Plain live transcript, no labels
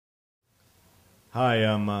Hi,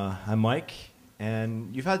 I'm Mike,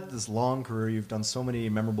 and you've had this long career. You've done so many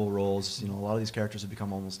memorable roles. You know, a lot of these characters have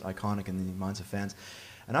become almost iconic in the minds of fans.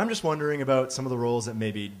 And I'm just wondering about some of the roles that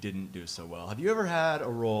maybe didn't do so well. Have you ever had a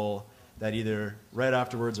role that either right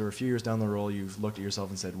afterwards or a few years down the road you've looked at yourself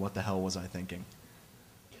and said, "What the hell was I thinking?"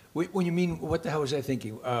 When you mean, what the hell was I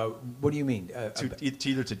thinking? What do you mean?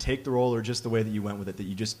 Either to take the role or just the way that you went with it, that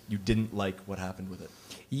you didn't like what happened with it.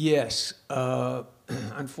 Yes.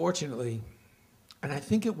 Unfortunately, and I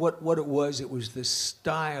think what it was the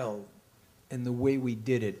style and the way we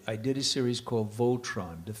did it. I did a series called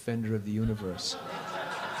Voltron, Defender of the Universe.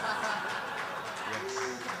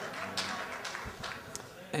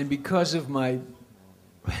 And because of my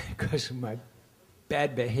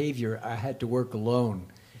bad behavior, I had to work alone.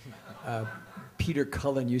 Peter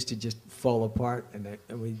Cullen used to just fall apart, and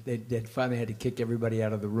they finally had to kick everybody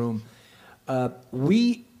out of the room.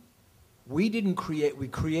 We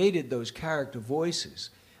created those character voices,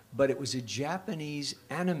 but it was a Japanese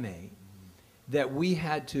anime that we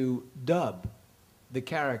had to dub the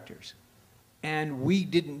characters. And we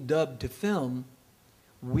didn't dub to film,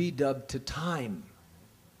 we dubbed to time.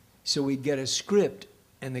 So we'd get a script,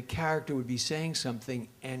 and the character would be saying something,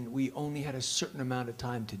 and we only had a certain amount of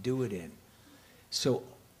time to do it in. So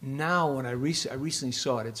now, when I recently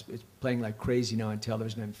saw it, it's playing like crazy now on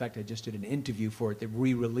television. In fact, I just did an interview for it. They're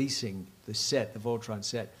re-releasing the set, the Voltron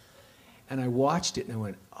set. And I watched it, and I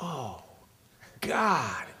went, oh,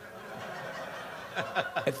 God.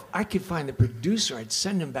 If I could find the producer, I'd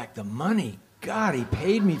send him back the money. God, he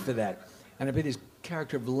paid me for that. And I played this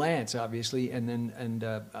character of Lance, obviously, and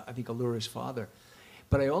I think Allura's father.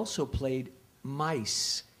 But I also played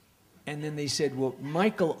mice. And then they said, well,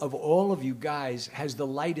 Michael, of all of you guys, has the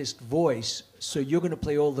lightest voice, so you're going to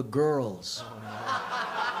play all the girls. Oh, no.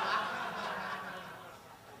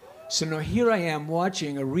 So now here I am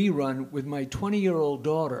watching a rerun with my 20-year-old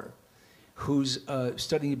daughter, who's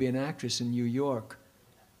studying to be an actress in New York.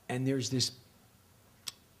 And there's this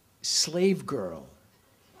slave girl.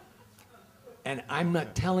 And I'm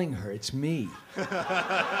not telling her, it's me.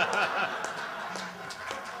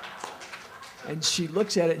 And she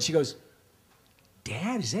looks at it and she goes,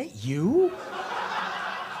 Dad, is that you?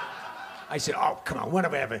 I said, oh, come on, when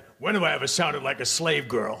have I ever sounded like a slave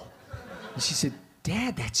girl? And she said,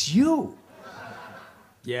 Dad, that's you.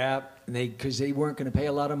 Yeah, because they weren't going to pay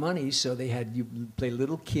a lot of money, so they had you play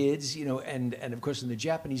little kids, you know, and of course in the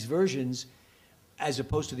Japanese versions, as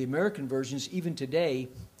opposed to the American versions, even today,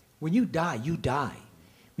 when you die, you die.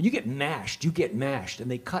 When you get mashed, and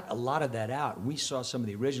they cut a lot of that out. We saw some of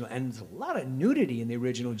the original, and there's a lot of nudity in the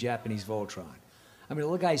original Japanese Voltron. I mean, the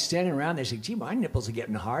little guy's standing around there saying, gee, my nipples are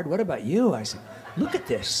getting hard. What about you? I said, look at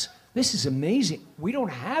this. This is amazing. We don't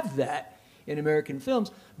have that in American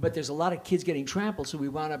films, but there's a lot of kids getting trampled, so we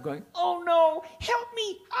wound up going, oh no, help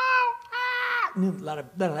me, oh, ah! And a lot of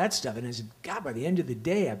that stuff. And I said, God, by the end of the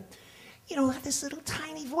day, I have this little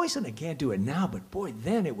tiny voice, and I can't do it now, but boy,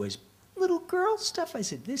 then it was little girl stuff. I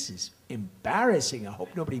said, this is embarrassing. I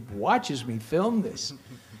hope nobody watches me film this.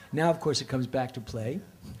 Now, of course, it comes back to play.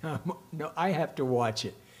 No, I have to watch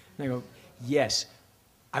it. And I go, yes,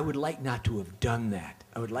 I would like not to have done that.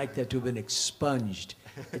 I would like that to have been expunged.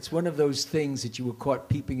 It's one of those things that you were caught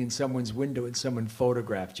peeping in someone's window and someone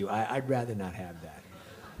photographed you. I'd rather not have that.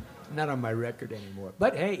 Not on my record anymore.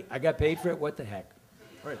 But hey, I got paid for it. What the heck?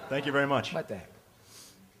 All right, thank you very much. What the heck?